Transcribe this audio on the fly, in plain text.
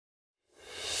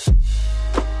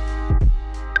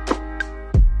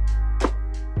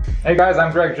Hey guys,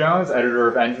 I'm Greg Jones, editor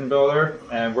of Engine Builder,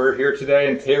 and we're here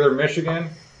today in Taylor, Michigan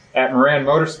at Moran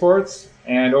Motorsports.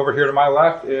 And over here to my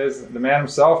left is the man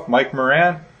himself, Mike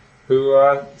Moran,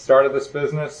 who started this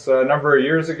business a number of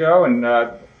years ago,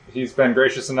 and he's been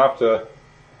gracious enough to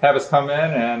have us come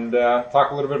in and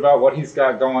talk a little bit about what he's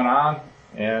got going on.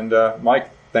 And Mike,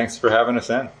 thanks for having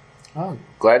us in. Oh,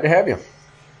 glad to have you.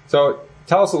 So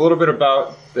tell us a little bit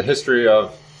about the history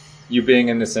of you being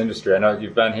in this industry. I know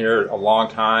you've been here a long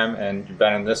time, and you've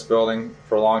been in this building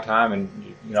for a long time,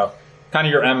 and kind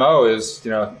of your MO is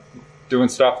doing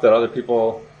stuff that other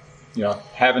people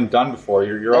haven't done before.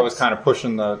 You're always kind of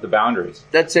pushing the boundaries.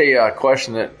 That's a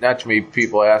question that not too many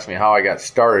people ask me how I got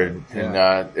started,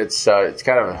 and it's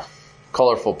kind of a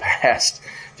colorful past,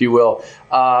 if you will.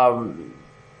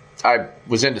 I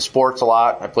was into sports a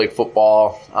lot. I played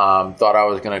football. Thought I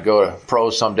was going to go to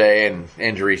pros someday, and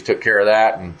injuries took care of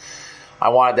that. And I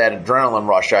wanted that adrenaline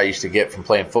rush I used to get from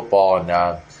playing football.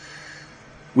 And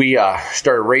we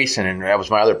started racing, and that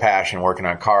was my other passion, working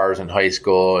on cars in high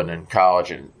school and in college.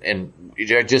 And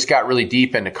I just got really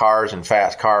deep into cars and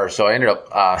fast cars. So I ended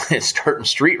up starting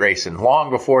street racing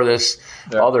long before this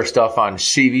other stuff on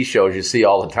TV shows you see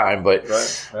all the time. But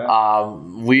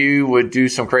we would do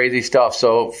some crazy stuff.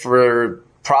 So for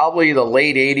probably the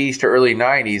late 80s to early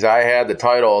 90s, I had the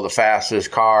title of the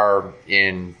fastest car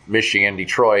in Michigan,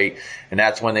 Detroit, and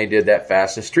that's when they did that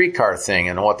fastest street car thing.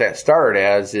 And what that started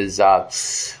as is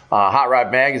Hot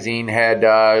Rod Magazine had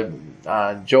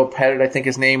Joe Pettit, I think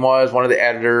his name was, one of the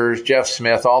editors, Jeff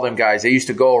Smith, all them guys. They used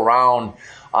to go around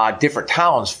different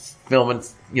towns filming,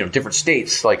 different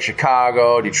states like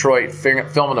Chicago, Detroit,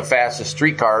 filming the fastest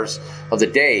street cars of the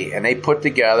day. And they put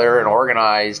together and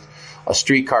organized a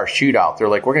streetcar shootout. They're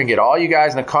like, we're going to get all you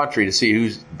guys in the country to see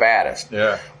who's the baddest.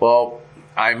 Yeah. Well,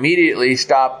 I immediately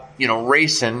stopped,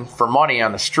 racing for money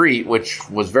on the street, which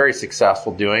was very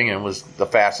successful doing and was the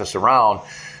fastest around,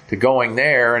 to going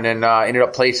there, and then ended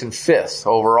up placing fifth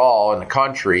overall in the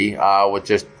country with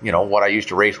just, what I used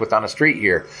to race with on the street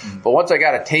here. Mm-hmm. But once I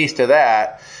got a taste of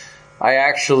that, I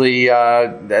actually,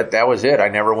 that was it. I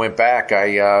never went back.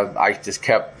 I just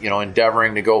kept,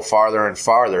 endeavoring to go farther and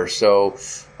farther. So,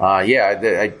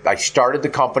 I started the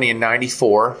company in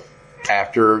 94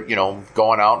 after,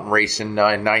 going out and racing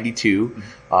in 92,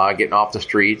 getting off the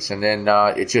streets. And then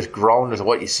it's just grown to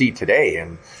what you see today.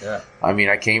 And,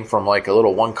 I came from like a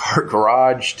little one-car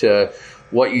garage to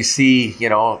what you see,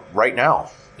 right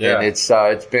now. Yeah. And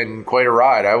it's been quite a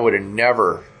ride. I would have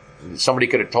never... Somebody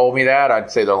could have told me that,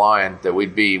 I'd say they're lying, that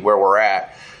we'd be where we're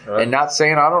at. Right. And not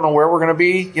saying I don't know where we're going to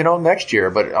be, next year.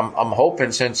 But I'm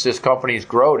hoping, since this company's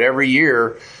grown every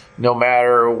year, no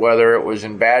matter whether it was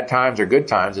in bad times or good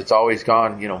times, it's always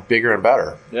gone, bigger and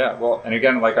better. Yeah, well, and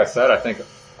again, like I said, I think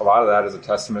a lot of that is a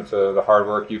testament to the hard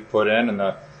work you've put in and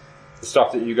the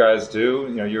stuff that you guys do,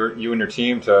 you and your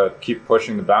team, to keep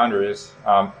pushing the boundaries.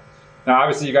 Now,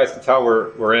 obviously, you guys can tell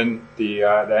we're in the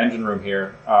engine room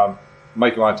here.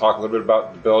 Mike, you want to talk a little bit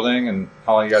about the building and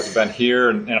how long you guys have been here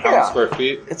and how many square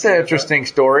feet? It's an interesting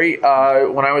story.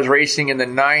 When I was racing in the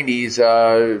 90s,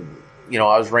 I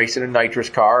was racing a nitrous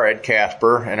car at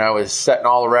Casper, and I was setting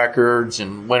all the records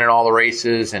and winning all the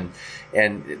races. And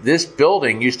this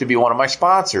building used to be one of my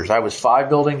sponsors. I was 5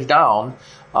 buildings down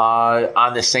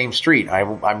on the same street.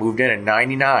 I moved in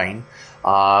 99.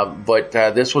 But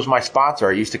this was my sponsor.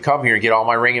 I used to come here and get all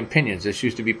my ring and pinions. This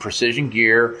used to be Precision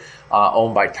Gear,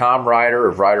 owned by Tom Ryder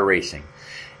of Ryder Racing.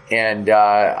 And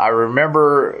I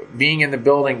remember being in the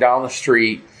building down the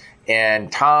street,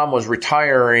 and Tom was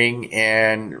retiring,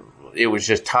 and it was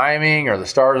just timing, or the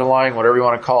stars aligning, whatever you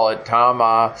want to call it. Tom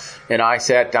and I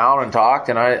sat down and talked,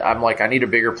 and I'm like, I need a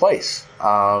bigger place.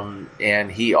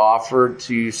 And he offered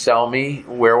to sell me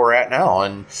where we're at now,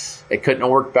 and it couldn't have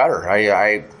worked better.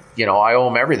 I owe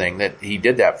him everything that he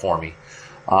did that for me.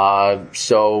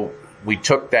 So we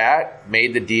took that,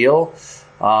 made the deal,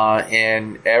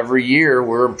 and every year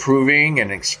we're improving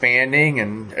and expanding.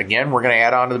 And again, we're going to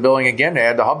add on to the building again to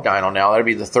add the hub dyno now. That'll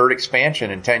be the 3rd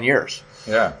expansion in 10 years.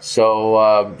 Yeah.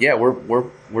 So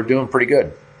we're doing pretty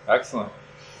good. Excellent.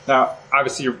 Now,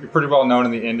 obviously, you're pretty well known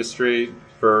in the industry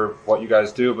for what you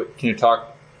guys do, but can you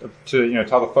talk to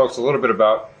tell the folks a little bit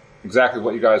about exactly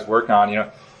what you guys work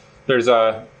on? There's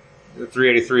a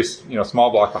 383, small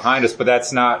block behind us, but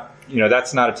that's not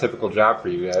a typical job for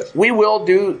you guys. We will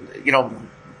do,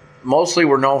 mostly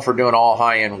we're known for doing all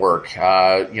high-end work,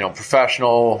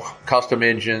 professional custom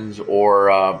engines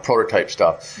or prototype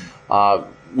stuff.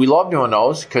 We love doing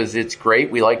those because it's great.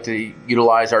 We like to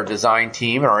utilize our design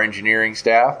team and our engineering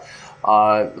staff.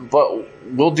 But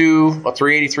we'll do a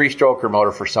 383 stroker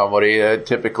motor for somebody.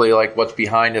 Typically, like what's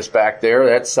behind us back there,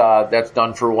 that's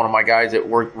done for one of my guys that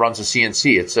runs a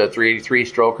CNC. It's a 383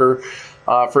 stroker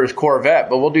for his Corvette.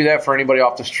 But we'll do that for anybody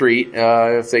off the street.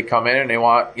 If they come in and they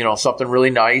want, something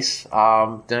really nice,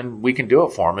 then we can do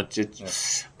it for them.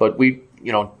 But we,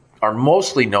 are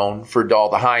mostly known for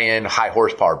all the high-end,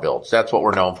 high-horsepower builds. That's what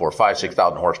we're known for,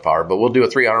 6,000 horsepower. But we'll do a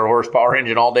 300 horsepower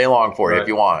engine all day long for you if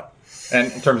you want.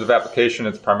 And in terms of application,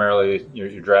 it's primarily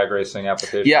your drag racing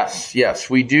application? Yes.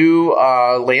 We do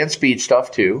land speed stuff,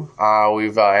 too.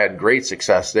 We've had great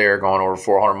success there, going over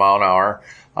 400 mile an hour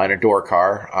in a door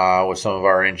car with some of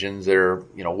our engines that are,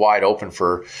 wide open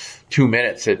for 2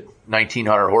 minutes at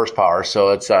 1,900 horsepower.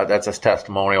 So that's a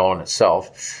testimonial in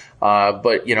itself.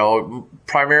 But,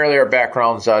 primarily our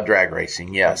background's drag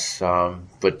racing, yes.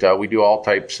 But we do all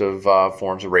types of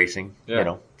forms of racing,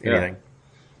 anything. Yeah.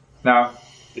 Now,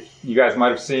 you guys might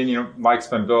have seen, Mike's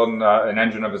been building an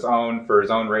engine of his own for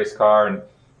his own race car, and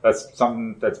that's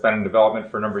something that's been in development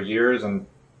for a number of years. And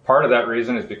part of that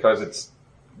reason is because it's,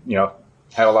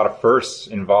 had a lot of firsts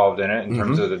involved in it in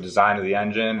terms of the design of the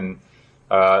engine and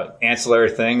ancillary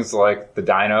things like the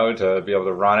dyno to be able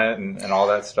to run it and all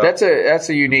that stuff. That's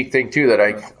a unique thing too that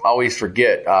I always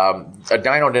forget. A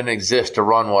dyno didn't exist to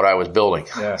run what I was building,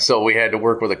 so we had to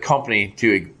work with a company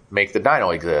to make the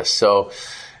dyno exist. So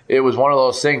it was one of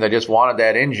those things. I just wanted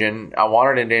that engine. I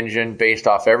wanted an engine based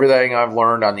off everything I've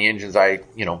learned on the engines.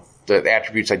 The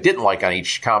attributes I didn't like on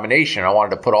each combination. I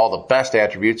wanted to put all the best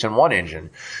attributes in one engine.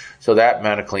 So that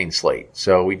meant a clean slate.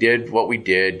 So we did what we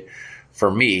did. For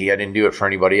me, I didn't do it for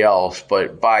anybody else,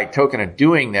 but by token of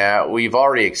doing that, we've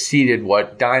already exceeded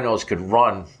what dynos could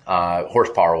run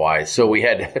horsepower-wise. So we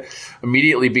had to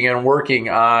immediately begin working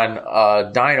on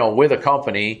a dyno with a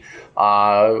company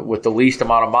with the least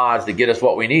amount of mods to get us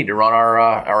what we need to run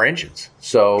our engines.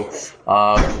 So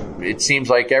it seems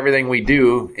like everything we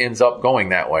do ends up going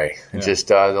that way. It's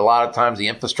just a lot of times the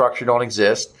infrastructure don't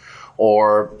exist.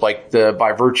 Or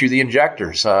by virtue of the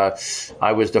injectors.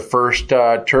 I was the first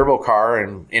turbo car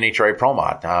in NHRA Pro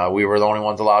Mod. We were the only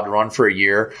ones allowed to run for a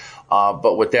year.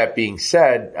 But with that being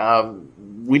said,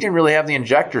 we didn't really have the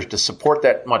injectors to support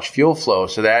that much fuel flow.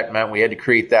 So that meant we had to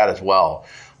create that as well.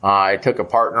 I took a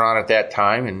partner on at that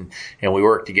time and we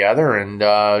worked together.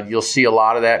 And you'll see a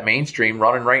lot of that mainstream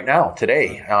running right now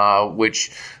today,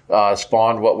 which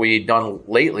spawned what we've done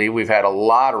lately. We've had a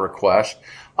lot of requests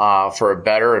for a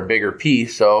better and bigger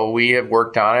piece. So we have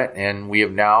worked on it, and we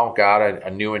have now got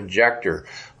a new injector.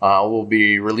 We'll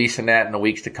be releasing that in the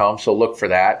weeks to come, so look for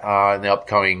that in the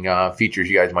upcoming features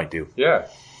you guys might do. Yeah,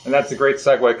 and that's a great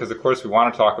segue because, of course, we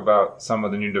want to talk about some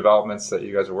of the new developments that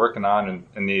you guys are working on,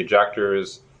 and the injector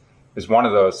is one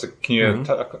of those. So can you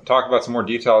talk about some more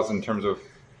details in terms of,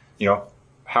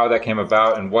 how that came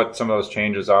about and what some of those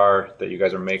changes are that you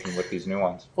guys are making with these new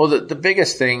ones? Well, the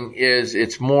biggest thing is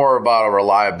it's more about a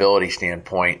reliability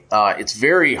standpoint. It's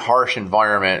very harsh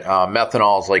environment.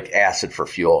 Methanol is like acid for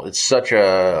fuel. It's such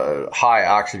a high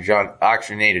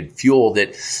oxygenated fuel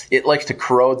that it likes to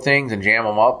corrode things and jam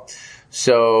them up.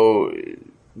 So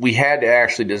we had to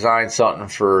actually design something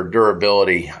for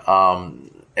durability. And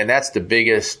that's the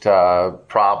biggest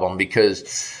problem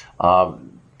because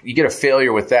you get a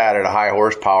failure with that at a high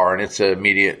horsepower and it's an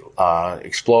immediate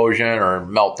explosion or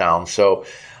meltdown. So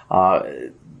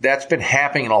that's been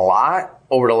happening a lot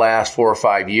over the last 4 or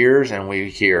 5 years, and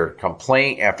we hear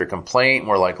complaint after complaint. And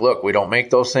we're like, look, we don't make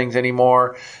those things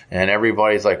anymore. And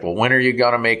everybody's like, well, when are you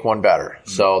going to make one better?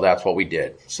 So that's what we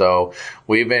did. So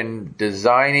we've been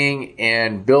designing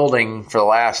and building for the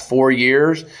last 4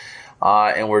 years.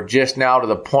 And we're just now to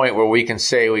the point where we can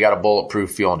say we got a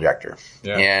bulletproof fuel injector.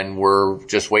 Yeah. And we're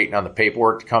just waiting on the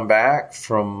paperwork to come back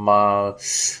from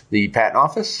the patent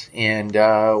office, and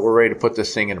we're ready to put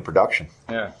this thing into production.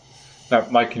 Yeah. Now,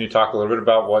 Mike, can you talk a little bit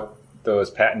about what those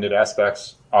patented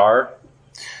aspects are?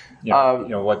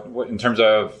 What in terms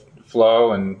of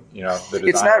flow and the design?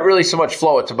 It's not really so much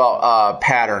flow. It's about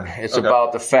pattern. It's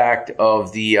about the fact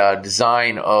of the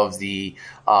design of the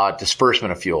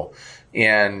disbursement of fuel.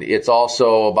 And it's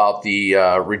also about the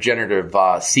regenerative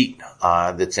seat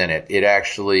that's in it. It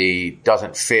actually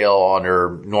doesn't fail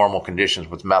under normal conditions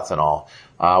with methanol,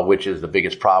 which is the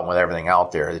biggest problem with everything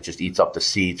out there. It just eats up the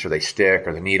seats, or they stick,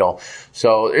 or the needle.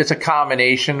 So it's a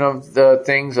combination of the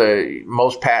things.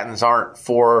 Most patents aren't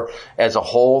for as a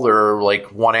whole. They're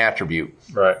like one attribute,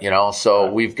 right?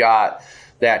 So we've got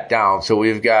that down. So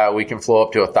we can flow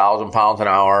up to 1,000 pounds an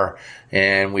hour,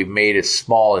 and we've made as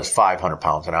small as 500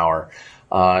 pounds an hour.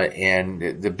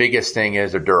 And the biggest thing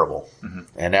is they're durable.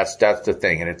 And that's the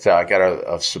thing. And it's got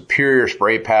a superior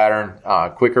spray pattern,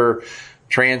 quicker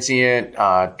transient,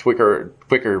 quicker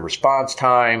response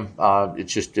time.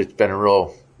 It's been a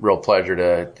real pleasure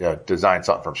to design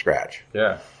something from scratch.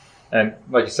 Yeah. And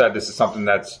like you said, this is something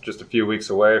that's just a few weeks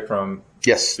away from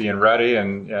being ready,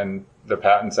 and the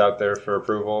patent's out there for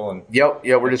approval. And Yep.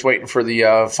 We're just waiting for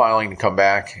the filing to come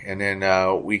back, and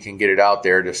then we can get it out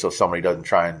there just so somebody doesn't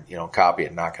try and copy it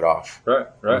and knock it off. Right.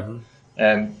 Mm-hmm.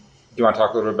 And do you want to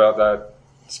talk a little bit about that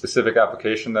specific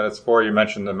application that it's for? You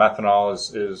mentioned the methanol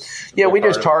is we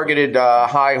just targeted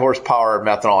high horsepower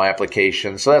methanol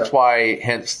applications, so that's why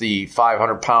hence the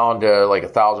 500 pound to like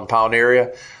 1,000 pound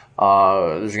area.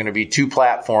 There's going to be two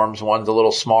platforms. One's a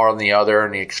little smaller than the other,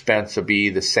 and the expense will be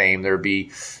the same. There'll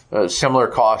be similar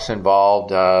costs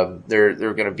involved. They're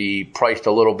going to be priced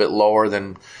a little bit lower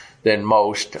than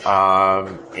most,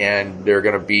 and they're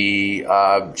going to be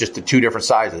just the two different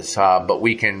sizes. But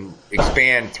we can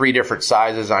expand 3 different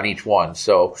sizes on each one.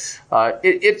 So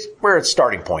it's where it's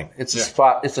starting point. It's a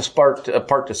spot. It's a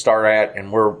part to start at,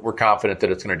 and we're confident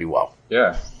that it's going to do well.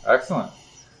 Yeah, excellent.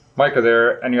 Mike, are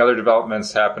there any other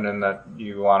developments happening that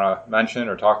you want to mention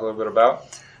or talk a little bit about?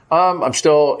 I'm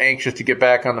still anxious to get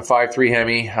back on the 5.3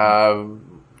 Hemi.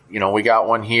 We got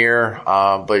one here,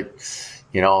 but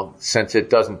since it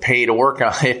doesn't pay to work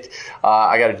on it,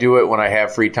 I got to do it when I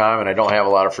have free time, and I don't have a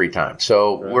lot of free time.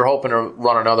 So we're hoping to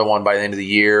run another one by the end of the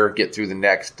year, get through the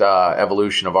next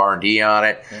evolution of R&D on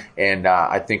it, and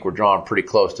I think we're drawing pretty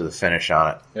close to the finish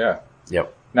on it. Yeah.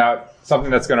 Yep. Now,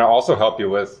 something that's going to also help you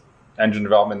with engine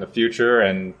development in the future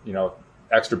and,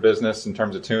 extra business in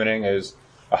terms of tuning is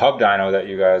a hub dyno that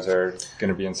you guys are going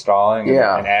to be installing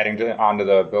and adding onto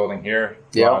the building here.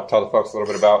 Do you want to tell the folks a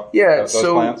little bit about those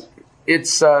plans?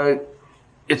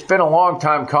 It's been a long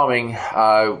time coming.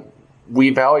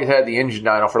 We've always had the engine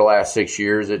dyno for the last 6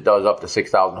 years. It does up to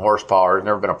 6,000 horsepower. There's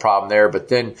never been a problem there. But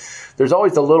then there's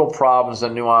always the little problems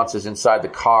and nuances inside the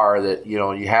car that,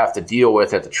 you have to deal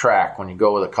with at the track when you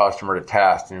go with a customer to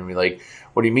test and be like,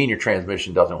 what do you mean your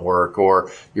transmission doesn't work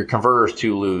or your converter's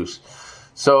too loose?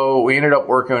 So we ended up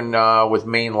working with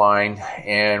Mainline,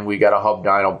 and we got a hub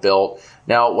dyno built.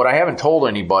 Now, what I haven't told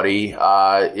anybody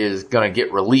is going to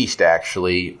get released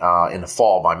actually in the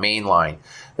fall by Mainline.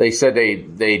 They said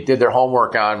they did their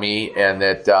homework on me, and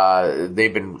that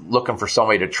they've been looking for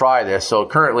somebody to try this. So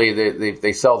currently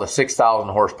they sell the 6,000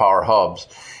 horsepower hubs,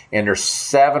 and there's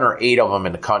 7 or 8 of them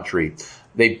in the country.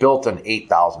 They built an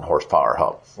 8,000 horsepower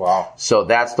hub. Wow. So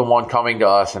that's the one coming to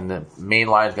us, and the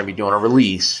Mainline is going to be doing a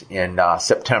release in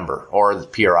September, or the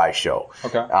PRI show.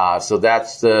 Okay. So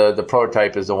that's the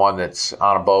prototype is the one that's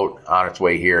on a boat on its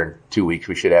way here in 2 weeks.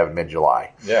 We should have it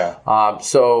mid-July. Yeah.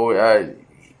 So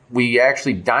we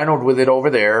actually dynoed with it over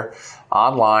there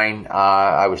online.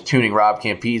 I was tuning Rob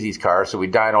Campisi's car, so we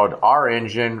dynoed our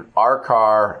engine, our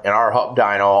car, and our hub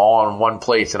dyno all in one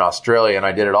place in Australia, and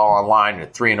I did it all online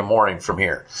at 3 a.m. from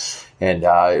here. And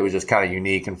it was just kind of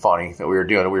unique and funny that we were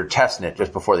doing it. We were testing it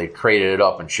just before they crated it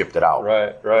up and shipped it out.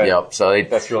 Right. Yep. So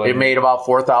it made about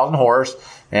 4,000 horse,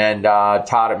 and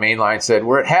Todd at Mainline said,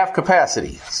 we're at half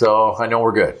capacity, so I know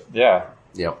we're good. Yeah.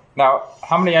 Yep. Now,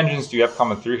 how many engines do you have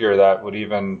coming through here that would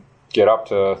even get up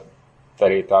to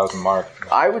that 8,000 mark?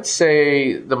 I would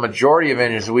say the majority of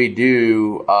engines we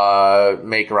do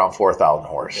make around 4,000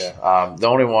 horse. Yeah. The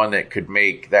only one that could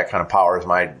make that kind of power is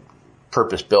my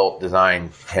purpose-built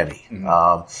design Hemi.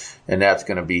 Mm-hmm. And that's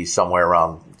going to be somewhere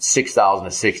around 6,000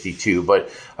 to 62. But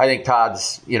I think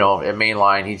Todd's, at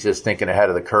Mainline, he's just thinking ahead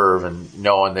of the curve and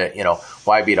knowing that,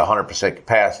 why be at 100%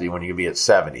 capacity when you can be at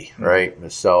 70, mm-hmm.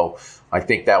 right? So I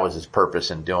think that was his purpose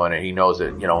in doing it. He knows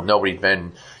that, nobody's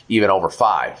been even over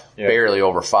 5, barely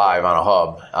over 5 on a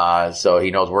hub. So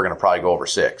he knows we're going to probably go over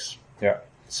 6. Yeah.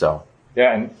 So.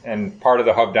 Yeah, and part of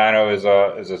the hub dyno is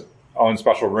a own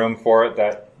special room for it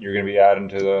that you're going to be adding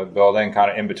to the building, kind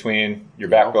of in between your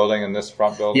back building and this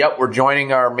front building? Yep, we're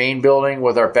joining our main building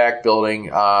with our back building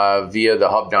via the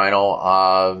hub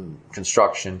dyno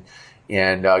construction.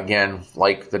 And again,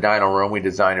 like the dyno room, we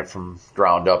designed it from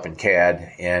ground up in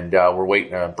CAD, and we're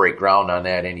waiting to break ground on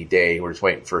that any day. We're just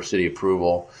waiting for city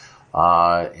approval.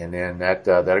 And then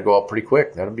that'll go up pretty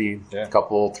quick. That'll be a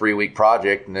couple 3-week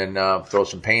project, and then throw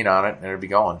some paint on it, and it'll be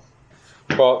going.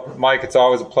 Well, Mike, it's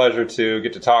always a pleasure to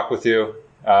get to talk with you,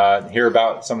 hear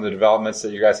about some of the developments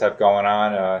that you guys have going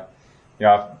on.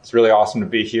 It's really awesome to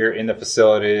be here in the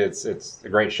facility. It's a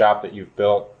great shop that you've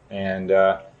built, and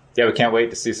we can't wait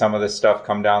to see some of this stuff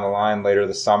come down the line later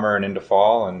this summer and into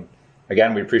fall. And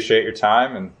again, we appreciate your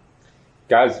time. And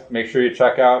guys, make sure you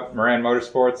check out Moran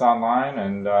Motorsports online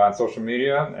and on social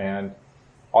media, and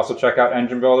also check out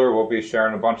Engine Builder. We'll be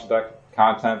sharing a bunch of that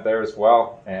content there as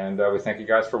well, and we thank you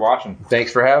guys for watching.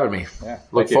 Thanks for having me. Yeah,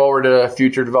 look forward to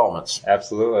future developments.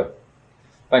 Absolutely.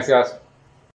 Thanks, guys.